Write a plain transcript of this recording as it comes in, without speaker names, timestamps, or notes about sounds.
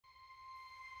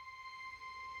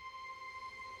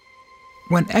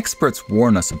When experts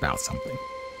warn us about something,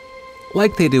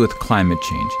 like they do with climate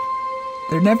change,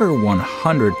 they're never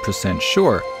 100%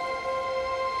 sure.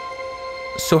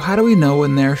 So how do we know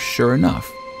when they're sure enough?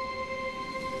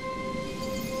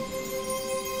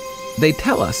 They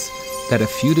tell us that a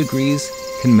few degrees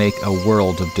can make a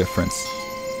world of difference.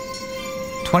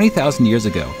 20,000 years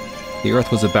ago, the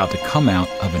Earth was about to come out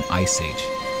of an ice age.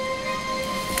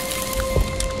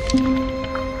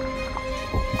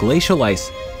 Glacial ice,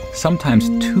 sometimes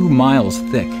 2 miles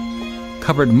thick,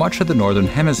 covered much of the northern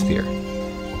hemisphere.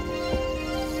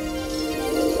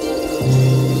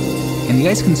 And the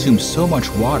ice consumed so much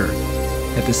water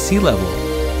that the sea level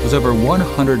was over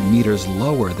 100 meters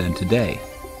lower than today.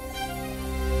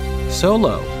 So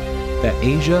low that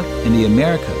Asia and the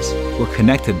Americas were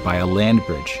connected by a land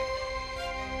bridge.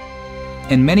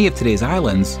 And many of today's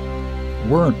islands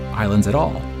weren't islands at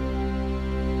all.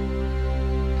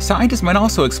 Scientists might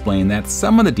also explain that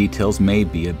some of the details may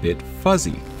be a bit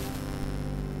fuzzy.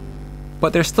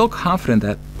 But they're still confident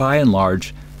that, by and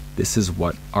large, this is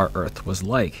what our Earth was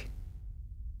like.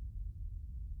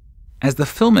 As the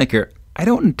filmmaker, I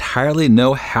don't entirely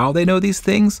know how they know these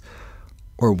things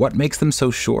or what makes them so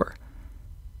sure.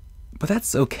 But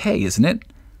that's okay, isn't it?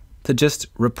 To just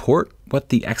report what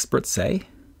the experts say?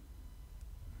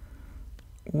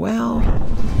 Well,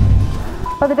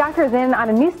 the doctor is in on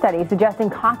a new study suggesting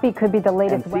coffee could be the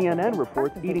latest. CNN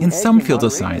reports eating in some fields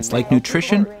of science, like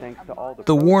nutrition,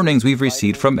 the warnings we've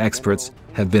received from experts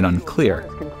have been unclear.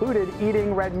 Concluded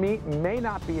eating red meat may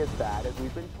not be as bad as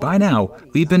we've been told. By now,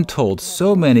 we've been told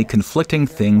so many conflicting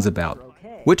things about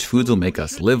which foods will make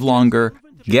us live longer,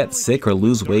 get sick or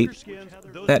lose weight,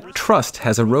 that trust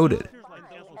has eroded.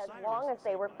 As long as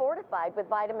they were fortified with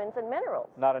vitamins and minerals.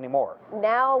 Not anymore.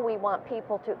 Now we want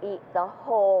people to eat the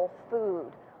whole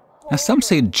food. Now, some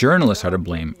say journalists are to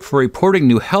blame for reporting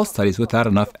new health studies without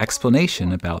enough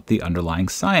explanation about the underlying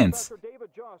science.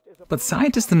 But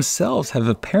scientists themselves have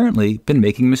apparently been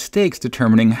making mistakes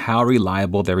determining how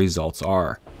reliable their results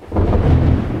are.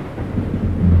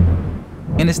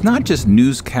 And it's not just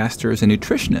newscasters and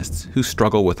nutritionists who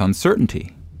struggle with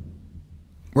uncertainty.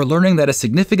 We're learning that a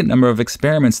significant number of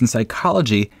experiments in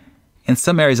psychology and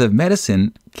some areas of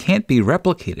medicine can't be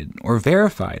replicated or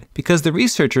verified because the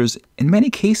researchers, in many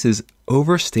cases,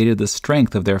 overstated the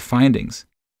strength of their findings.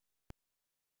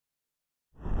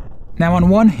 Now, on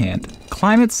one hand,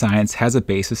 climate science has a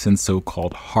basis in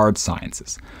so-called hard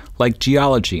sciences, like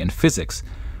geology and physics,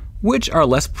 which are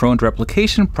less prone to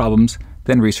replication problems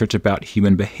than research about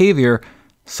human behavior,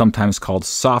 sometimes called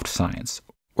soft science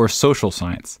or social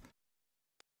science.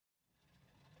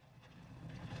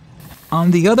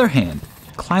 On the other hand,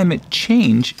 climate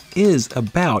change is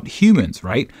about humans,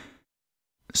 right?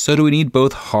 So do we need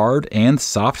both hard and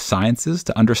soft sciences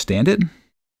to understand it?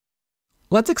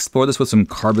 Let's explore this with some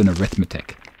carbon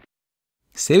arithmetic.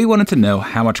 Say we wanted to know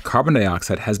how much carbon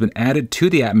dioxide has been added to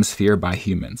the atmosphere by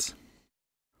humans.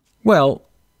 Well,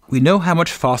 we know how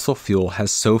much fossil fuel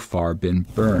has so far been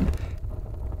burned.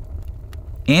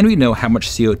 And we know how much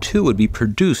CO2 would be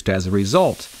produced as a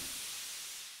result.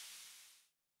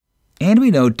 And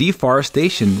we know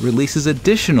deforestation releases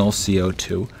additional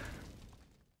CO2.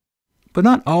 But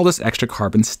not all this extra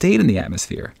carbon stayed in the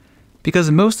atmosphere,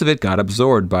 because most of it got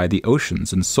absorbed by the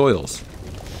oceans and soils.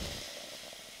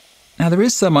 Now, there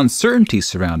is some uncertainty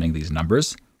surrounding these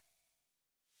numbers,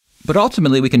 but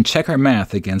ultimately we can check our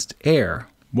math against air,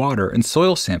 water, and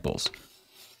soil samples,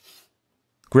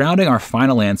 grounding our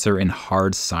final answer in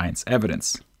hard science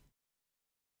evidence.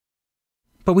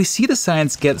 But we see the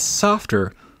science get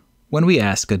softer when we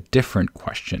ask a different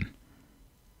question.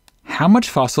 How much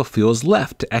fossil fuel is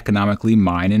left to economically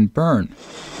mine and burn?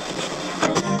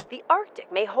 The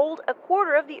Arctic may hold a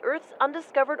quarter of the Earth's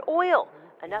undiscovered oil.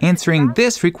 Answering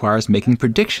this requires making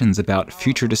predictions about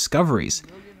future discoveries,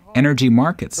 energy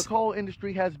markets,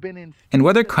 and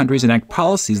whether countries enact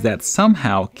policies that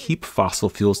somehow keep fossil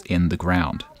fuels in the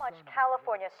ground. How much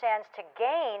California stands to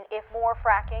gain if more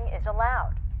fracking is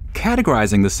allowed?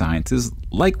 Categorizing the sciences,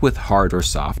 like with hard or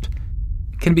soft,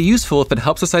 can be useful if it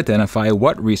helps us identify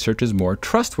what research is more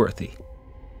trustworthy.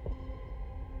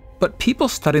 But people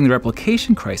studying the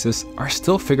replication crisis are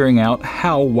still figuring out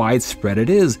how widespread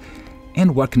it is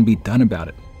and what can be done about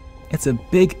it. It's a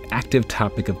big, active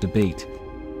topic of debate.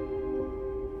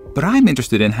 But I'm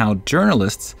interested in how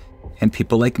journalists and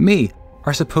people like me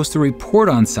are supposed to report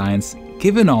on science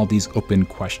given all these open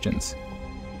questions.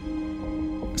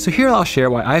 So here I'll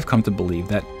share why I've come to believe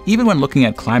that even when looking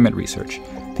at climate research,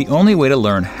 the only way to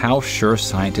learn how sure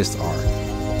scientists are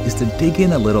is to dig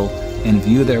in a little and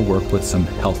view their work with some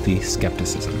healthy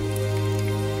skepticism.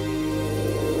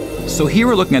 So here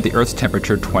we're looking at the Earth's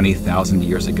temperature 20,000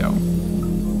 years ago.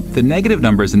 The negative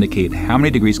numbers indicate how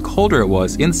many degrees colder it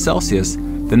was in Celsius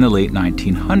than the late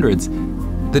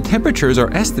 1900s. The temperatures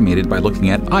are estimated by looking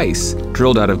at ice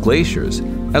drilled out of glaciers,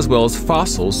 as well as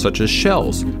fossils such as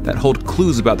shells that hold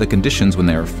clues about the conditions when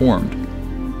they are formed.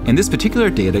 And this particular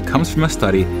data comes from a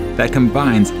study that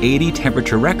combines 80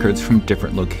 temperature records from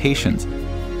different locations.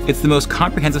 It's the most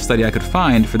comprehensive study I could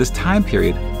find for this time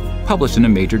period, published in a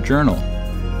major journal.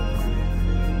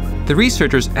 The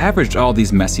researchers averaged all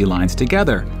these messy lines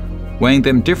together, weighing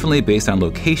them differently based on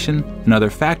location and other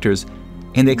factors,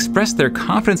 and they expressed their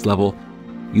confidence level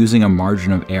using a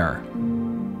margin of error.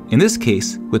 In this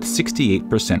case, with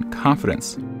 68%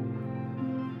 confidence.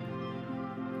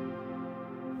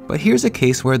 But here's a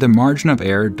case where the margin of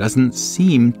error doesn't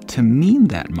seem to mean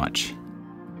that much.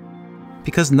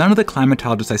 Because none of the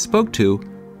climatologists I spoke to,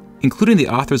 including the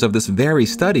authors of this very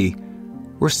study,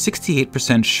 were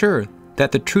 68% sure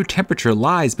that the true temperature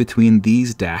lies between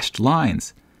these dashed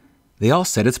lines. They all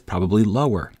said it's probably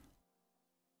lower.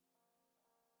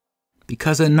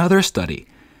 Because another study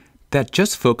that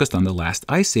just focused on the last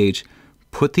ice age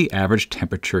put the average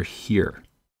temperature here.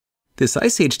 This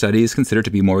ice age study is considered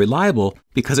to be more reliable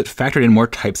because it factored in more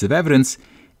types of evidence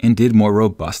and did more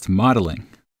robust modeling.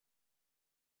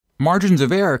 Margins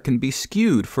of error can be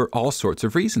skewed for all sorts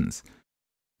of reasons,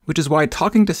 which is why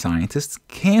talking to scientists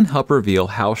can help reveal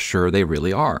how sure they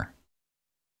really are.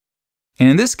 And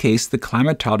in this case, the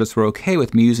climatologists were okay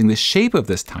with me using the shape of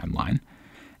this timeline,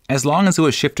 as long as it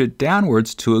was shifted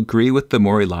downwards to agree with the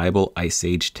more reliable ice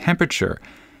age temperature,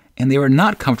 and they were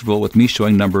not comfortable with me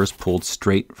showing numbers pulled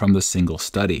straight from the single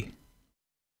study.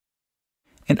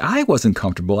 And I wasn't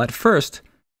comfortable at first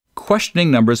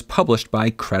questioning numbers published by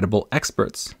credible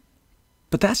experts.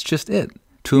 But that's just it.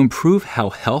 To improve how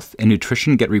health and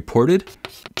nutrition get reported,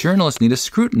 journalists need to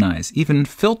scrutinize, even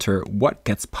filter what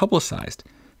gets publicized,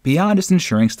 beyond just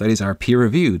ensuring studies are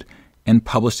peer-reviewed and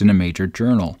published in a major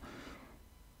journal.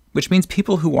 Which means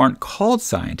people who aren't called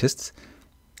scientists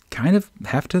kind of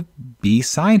have to be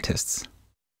scientists.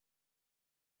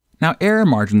 Now, error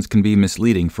margins can be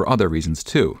misleading for other reasons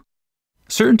too.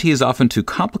 Certainty is often too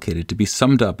complicated to be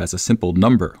summed up as a simple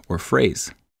number or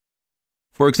phrase.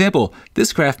 For example,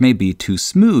 this graph may be too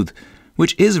smooth,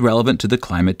 which is relevant to the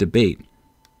climate debate.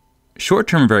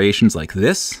 Short-term variations like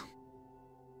this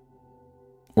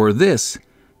or this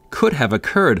could have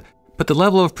occurred, but the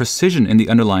level of precision in the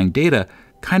underlying data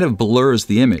kind of blurs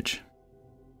the image.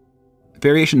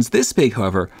 Variations this big,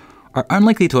 however, are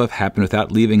unlikely to have happened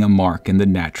without leaving a mark in the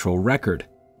natural record.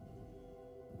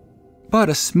 But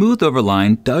a smooth over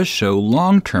line does show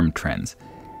long-term trends,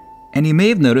 and you may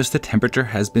have noticed the temperature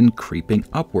has been creeping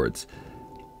upwards.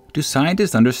 Do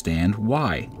scientists understand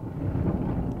why?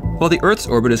 Well, the Earth's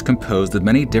orbit is composed of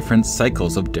many different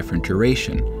cycles of different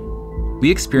duration. We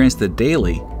experience the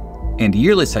daily and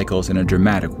yearly cycles in a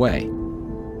dramatic way.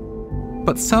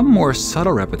 But some more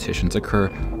subtle repetitions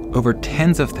occur over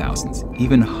tens of thousands,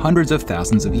 even hundreds of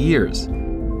thousands of years.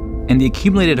 And the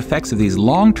accumulated effects of these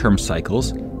long-term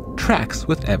cycles tracks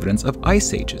with evidence of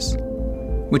ice ages,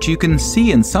 which you can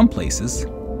see in some places,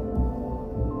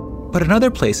 but in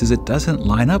other places it doesn't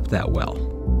line up that well.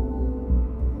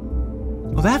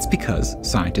 Well, that's because,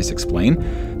 scientists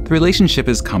explain, the relationship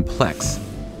is complex.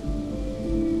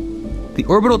 The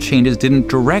orbital changes didn't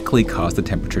directly cause the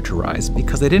temperature to rise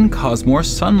because they didn't cause more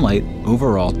sunlight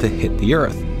overall to hit the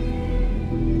Earth.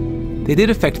 They did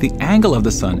affect the angle of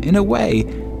the sun in a way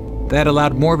that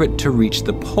allowed more of it to reach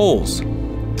the poles,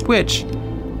 which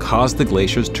caused the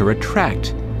glaciers to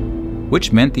retract,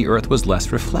 which meant the Earth was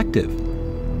less reflective,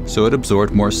 so it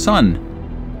absorbed more sun.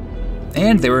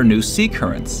 And there were new sea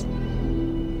currents.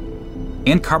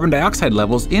 And carbon dioxide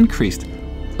levels increased,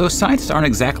 though scientists aren't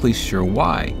exactly sure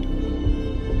why.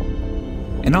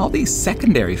 And all these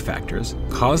secondary factors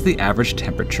caused the average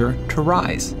temperature to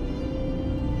rise.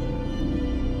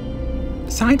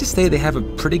 Scientists say they have a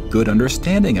pretty good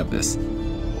understanding of this,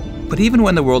 but even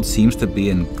when the world seems to be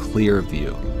in clear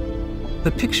view,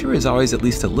 the picture is always at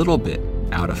least a little bit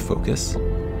out of focus,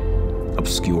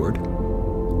 obscured,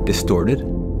 distorted.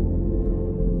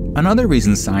 Another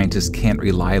reason scientists can't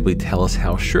reliably tell us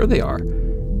how sure they are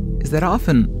is that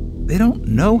often they don't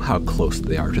know how close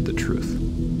they are to the truth.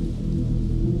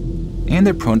 And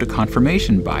they're prone to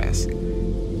confirmation bias,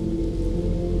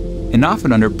 and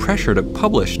often under pressure to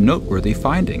publish noteworthy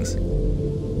findings.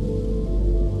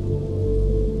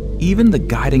 Even the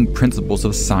guiding principles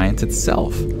of science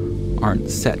itself aren't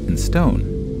set in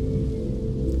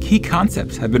stone. Key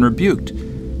concepts have been rebuked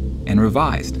and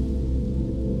revised.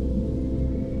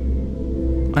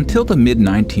 Until the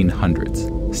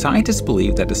mid-1900s, Scientists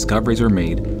believe that discoveries are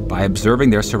made by observing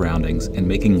their surroundings and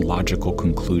making logical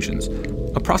conclusions,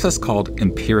 a process called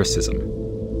empiricism.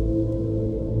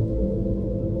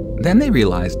 Then they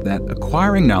realized that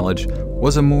acquiring knowledge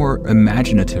was a more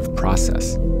imaginative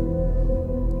process.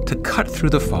 To cut through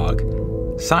the fog,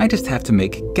 scientists have to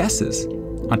make guesses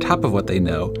on top of what they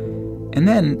know, and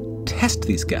then test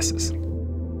these guesses.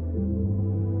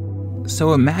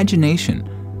 So imagination,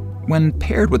 when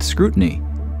paired with scrutiny,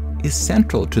 is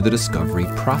central to the discovery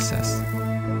process.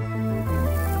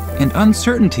 And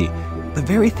uncertainty, the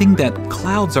very thing that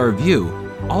clouds our view,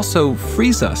 also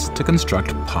frees us to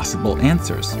construct possible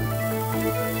answers.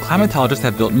 Climatologists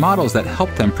have built models that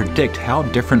help them predict how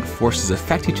different forces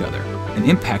affect each other and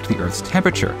impact the Earth's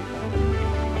temperature,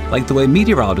 like the way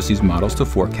meteorologists use models to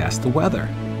forecast the weather.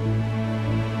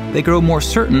 They grow more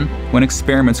certain when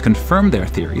experiments confirm their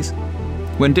theories,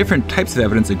 when different types of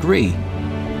evidence agree,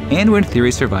 and when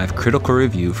theories survive critical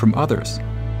review from others.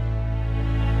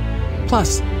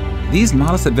 Plus, these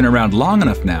models have been around long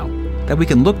enough now that we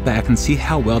can look back and see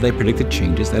how well they predicted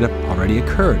changes that have already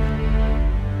occurred.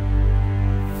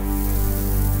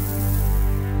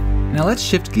 Now let's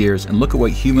shift gears and look at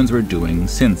what humans were doing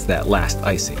since that last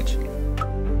ice age.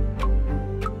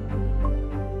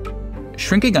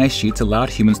 Shrinking ice sheets allowed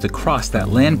humans to cross that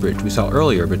land bridge we saw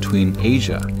earlier between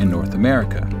Asia and North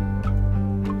America.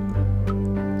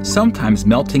 Sometimes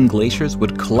melting glaciers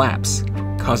would collapse,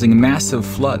 causing massive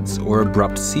floods or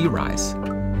abrupt sea rise.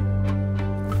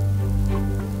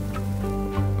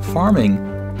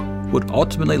 Farming would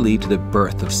ultimately lead to the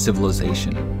birth of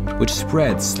civilization, which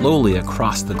spread slowly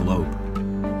across the globe.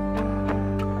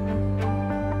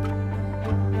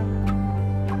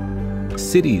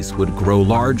 Cities would grow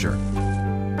larger,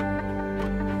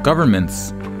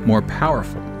 governments more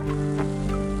powerful,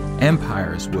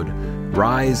 empires would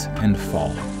rise and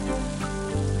fall.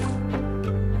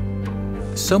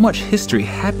 So much history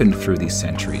happened through these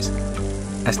centuries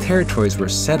as territories were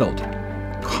settled,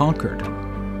 conquered,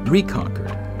 reconquered.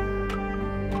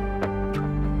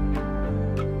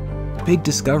 Big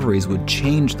discoveries would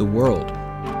change the world.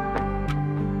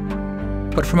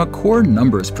 But from a core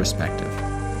numbers perspective,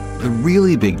 the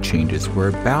really big changes were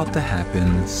about to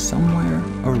happen somewhere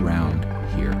around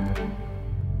here.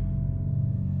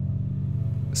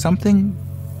 Something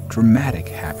dramatic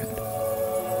happened.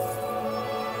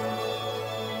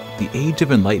 The Age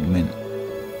of Enlightenment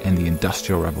and the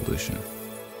Industrial Revolution.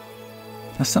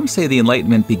 Now, some say the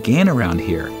Enlightenment began around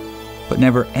here, but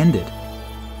never ended.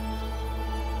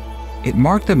 It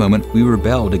marked the moment we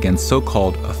rebelled against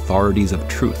so-called authorities of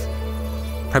truth,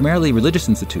 primarily religious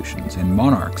institutions and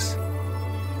monarchs.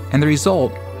 And the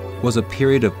result was a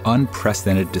period of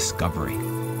unprecedented discovery.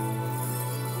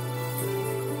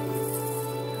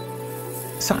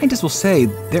 Scientists will say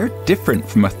they're different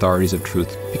from authorities of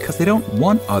truth because they don't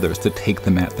want others to take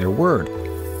them at their word.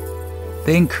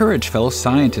 They encourage fellow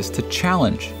scientists to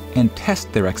challenge and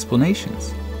test their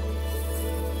explanations.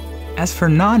 As for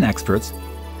non-experts,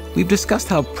 we've discussed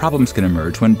how problems can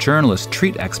emerge when journalists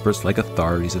treat experts like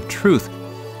authorities of truth.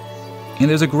 And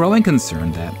there's a growing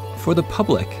concern that, for the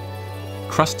public,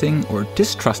 trusting or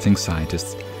distrusting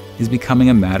scientists is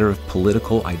becoming a matter of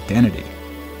political identity.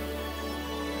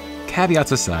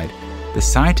 Caveats aside, the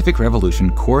scientific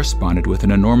revolution corresponded with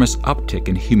an enormous uptick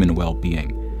in human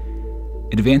well-being.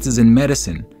 Advances in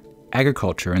medicine,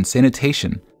 agriculture, and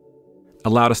sanitation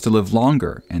allowed us to live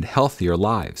longer and healthier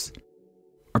lives.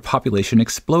 Our population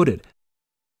exploded.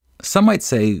 Some might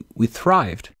say we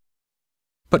thrived.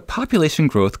 But population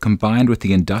growth combined with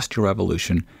the Industrial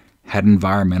Revolution had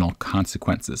environmental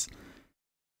consequences.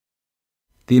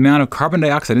 The amount of carbon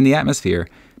dioxide in the atmosphere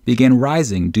began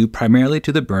rising due primarily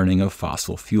to the burning of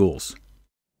fossil fuels.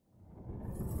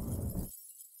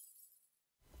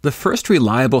 The first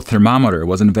reliable thermometer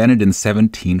was invented in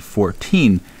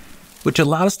 1714, which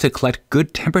allowed us to collect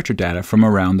good temperature data from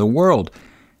around the world,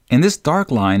 and this dark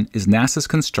line is NASA's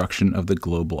construction of the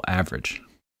global average.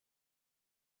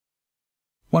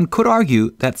 One could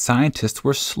argue that scientists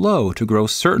were slow to grow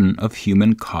certain of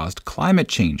human-caused climate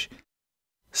change.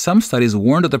 Some studies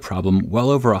warned of the problem well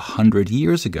over 100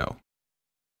 years ago.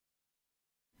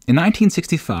 In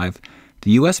 1965,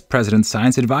 the U.S. President's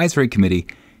Science Advisory Committee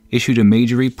issued a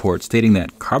major report stating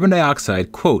that carbon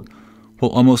dioxide, quote, will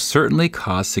almost certainly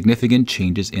cause significant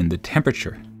changes in the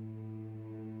temperature.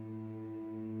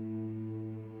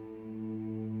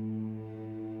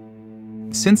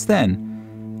 Since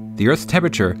then, the Earth's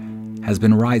temperature has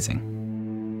been rising.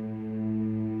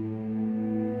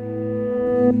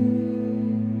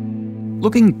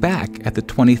 Looking back at the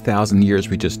 20,000 years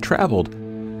we just traveled,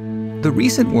 the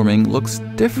recent warming looks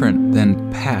different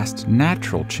than past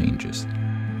natural changes.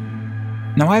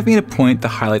 Now, I've made a point to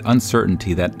highlight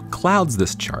uncertainty that clouds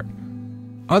this chart.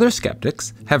 Other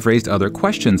skeptics have raised other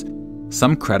questions,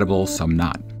 some credible, some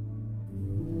not.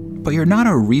 But you're not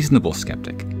a reasonable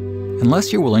skeptic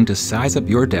unless you're willing to size up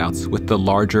your doubts with the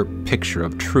larger picture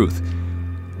of truth.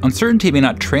 Uncertainty may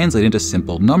not translate into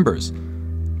simple numbers,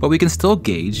 but we can still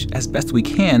gauge, as best we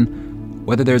can,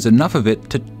 whether there's enough of it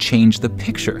to change the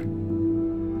picture.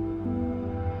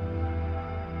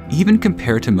 Even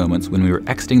compared to moments when we were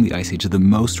exiting the Ice Age the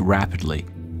most rapidly,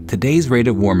 today's rate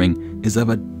of warming is of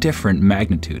a different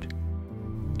magnitude.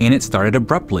 And it started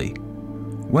abruptly,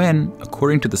 when,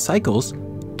 according to the cycles,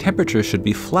 temperatures should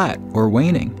be flat or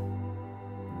waning.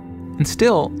 And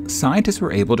still, scientists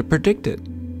were able to predict it,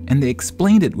 and they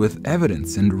explained it with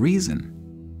evidence and reason.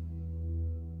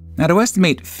 Now, to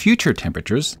estimate future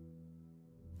temperatures,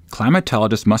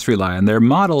 climatologists must rely on their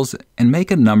models and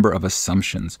make a number of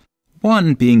assumptions,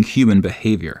 one being human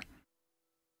behavior.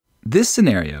 This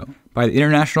scenario, by the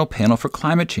International Panel for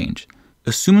Climate Change,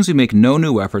 assumes we make no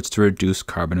new efforts to reduce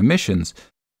carbon emissions,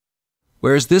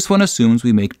 whereas this one assumes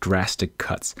we make drastic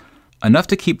cuts, enough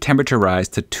to keep temperature rise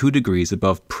to 2 degrees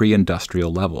above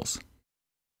pre-industrial levels.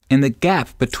 And the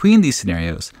gap between these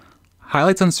scenarios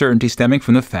highlights uncertainty stemming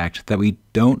from the fact that we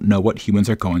don't know what humans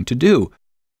are going to do,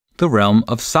 the realm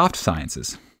of soft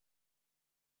sciences.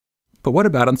 But what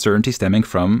about uncertainty stemming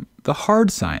from the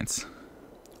hard science?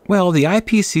 Well, the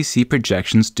IPCC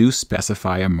projections do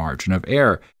specify a margin of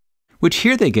error, which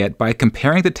here they get by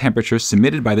comparing the temperatures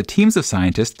submitted by the teams of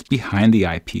scientists behind the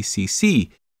IPCC,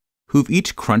 who've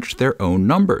each crunched their own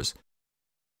numbers.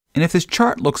 And if this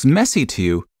chart looks messy to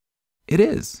you, it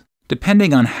is.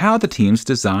 Depending on how the teams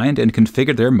designed and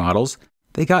configured their models,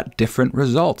 they got different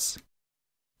results.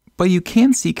 But you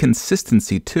can see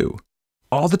consistency too.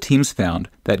 All the teams found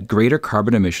that greater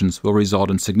carbon emissions will result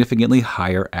in significantly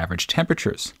higher average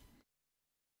temperatures.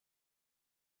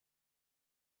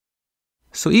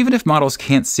 So even if models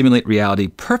can't simulate reality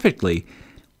perfectly,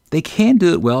 they can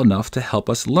do it well enough to help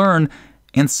us learn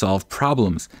and solve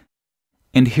problems.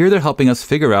 And here they're helping us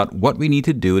figure out what we need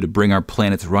to do to bring our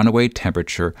planet's runaway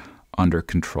temperature under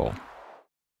control.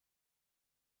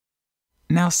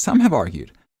 Now, some have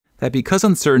argued that because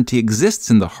uncertainty exists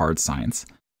in the hard science,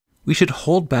 we should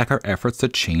hold back our efforts to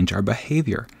change our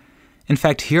behavior. In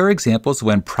fact, here are examples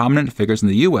when prominent figures in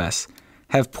the US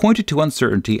have pointed to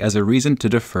uncertainty as a reason to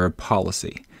defer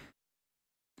policy.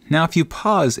 Now, if you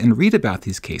pause and read about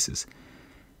these cases,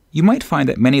 you might find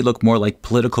that many look more like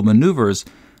political maneuvers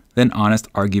than honest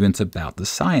arguments about the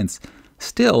science.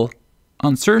 Still,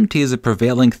 uncertainty is a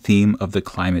prevailing theme of the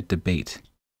climate debate.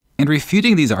 And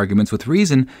refuting these arguments with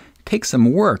reason takes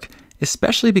some work,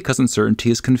 especially because uncertainty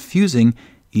is confusing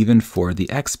even for the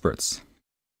experts.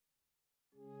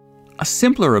 A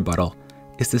simpler rebuttal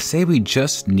is to say we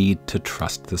just need to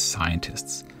trust the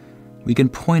scientists. We can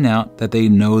point out that they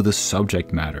know the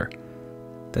subject matter,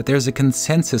 that there's a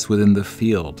consensus within the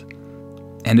field,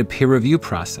 and a peer review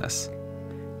process,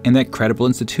 and that credible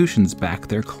institutions back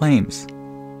their claims.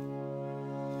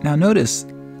 Now notice,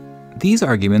 these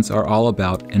arguments are all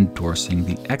about endorsing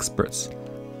the experts,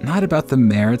 not about the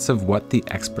merits of what the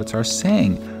experts are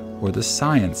saying or the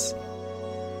science.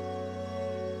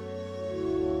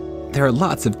 There are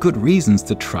lots of good reasons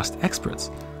to trust experts.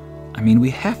 I mean,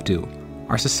 we have to.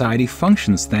 Our society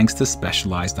functions thanks to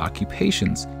specialized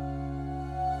occupations.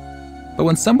 But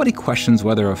when somebody questions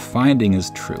whether a finding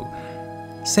is true,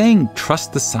 saying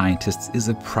trust the scientists is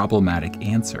a problematic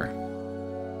answer.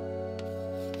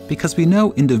 Because we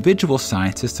know individual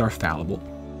scientists are fallible,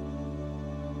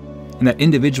 and that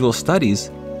individual studies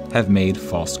have made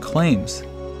false claims.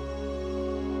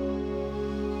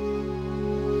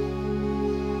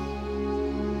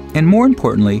 And more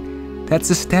importantly, that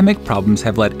systemic problems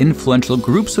have led influential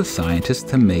groups of scientists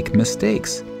to make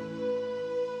mistakes.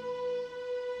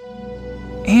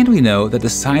 And we know that the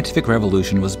scientific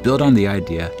revolution was built on the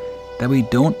idea that we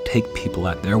don't take people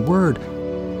at their word,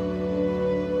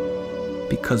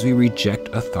 because we reject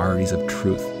authorities of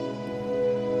truth.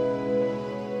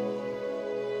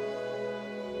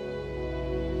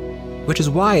 Which is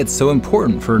why it's so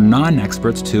important for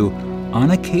non-experts to,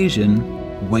 on occasion,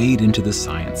 wade into the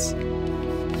science.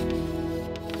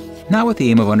 Not with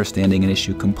the aim of understanding an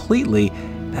issue completely,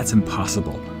 that's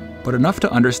impossible, but enough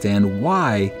to understand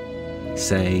why,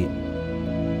 say,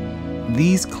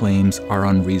 these claims are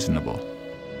unreasonable.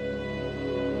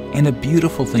 And a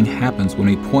beautiful thing happens when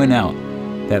we point out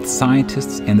that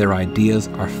scientists and their ideas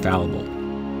are fallible.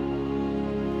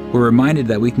 We're reminded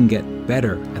that we can get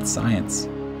better at science,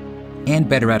 and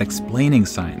better at explaining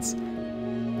science,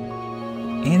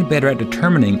 and better at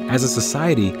determining, as a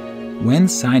society, when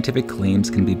scientific claims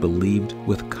can be believed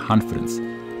with confidence,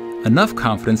 enough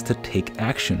confidence to take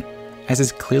action, as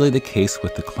is clearly the case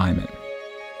with the climate.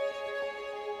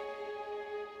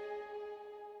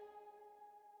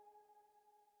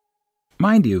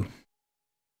 Mind you,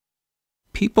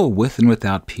 people with and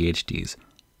without PhDs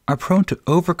are prone to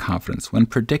overconfidence when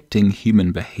predicting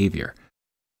human behavior.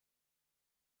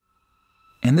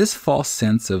 And this false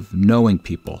sense of knowing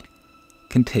people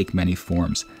can take many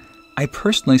forms. I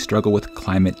personally struggle with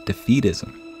climate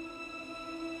defeatism,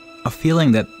 a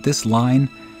feeling that this line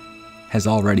has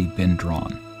already been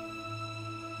drawn.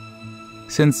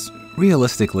 Since,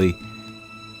 realistically,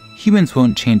 humans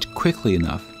won't change quickly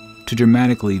enough to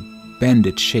dramatically bend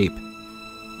its shape.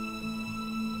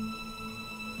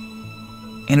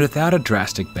 And without a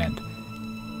drastic bend,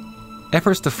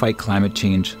 efforts to fight climate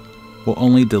change will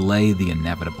only delay the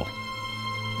inevitable.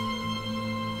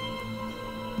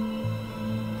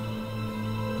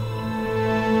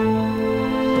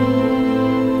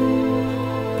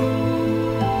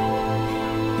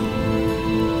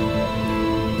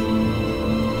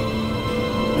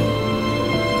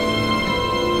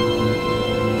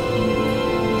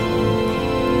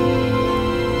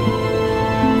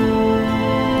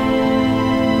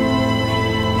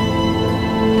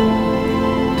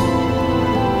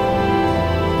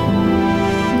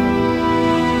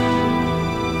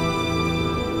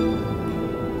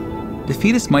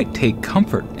 Defeatists might take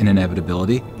comfort in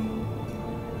inevitability,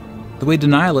 the way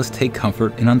denialists take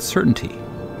comfort in uncertainty.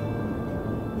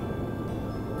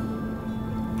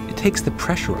 It takes the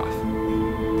pressure off.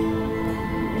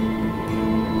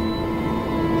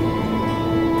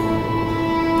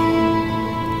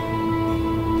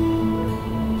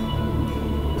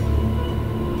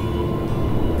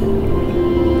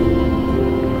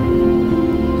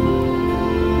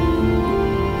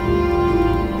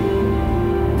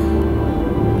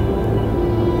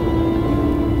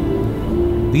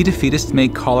 We defeatists may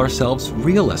call ourselves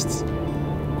realists,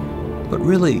 but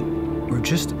really, we're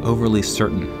just overly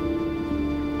certain.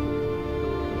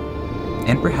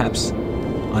 And perhaps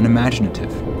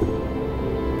unimaginative.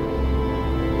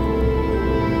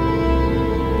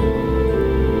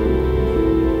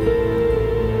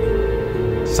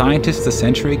 Scientists a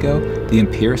century ago, the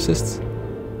empiricists,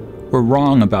 were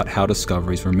wrong about how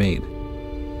discoveries were made,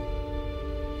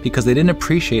 because they didn't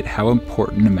appreciate how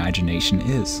important imagination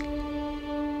is.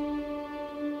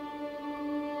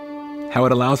 How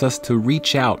it allows us to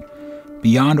reach out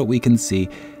beyond what we can see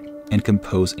and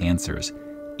compose answers,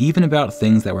 even about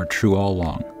things that were true all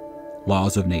along,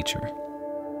 laws of nature.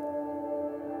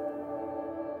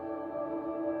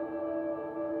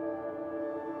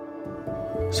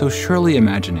 So surely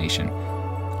imagination,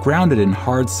 grounded in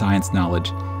hard science knowledge,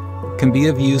 can be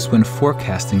of use when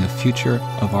forecasting a future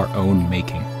of our own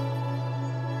making.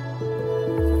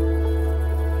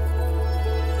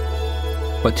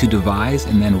 But to devise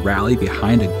and then rally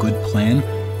behind a good plan,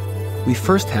 we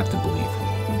first have to believe,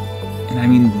 and I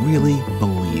mean really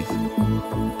believe,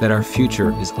 that our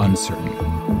future is uncertain.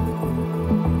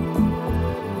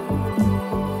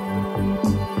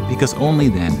 Because only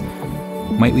then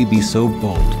might we be so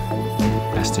bold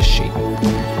as to shape it.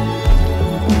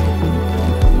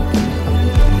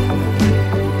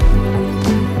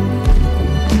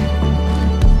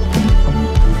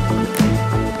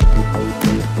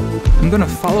 I'm going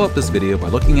to follow up this video by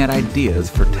looking at ideas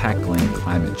for tackling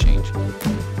climate change.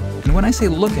 And when I say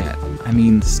look at, I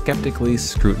mean skeptically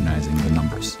scrutinizing the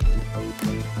numbers.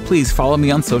 Please follow me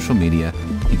on social media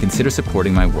and consider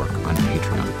supporting my work on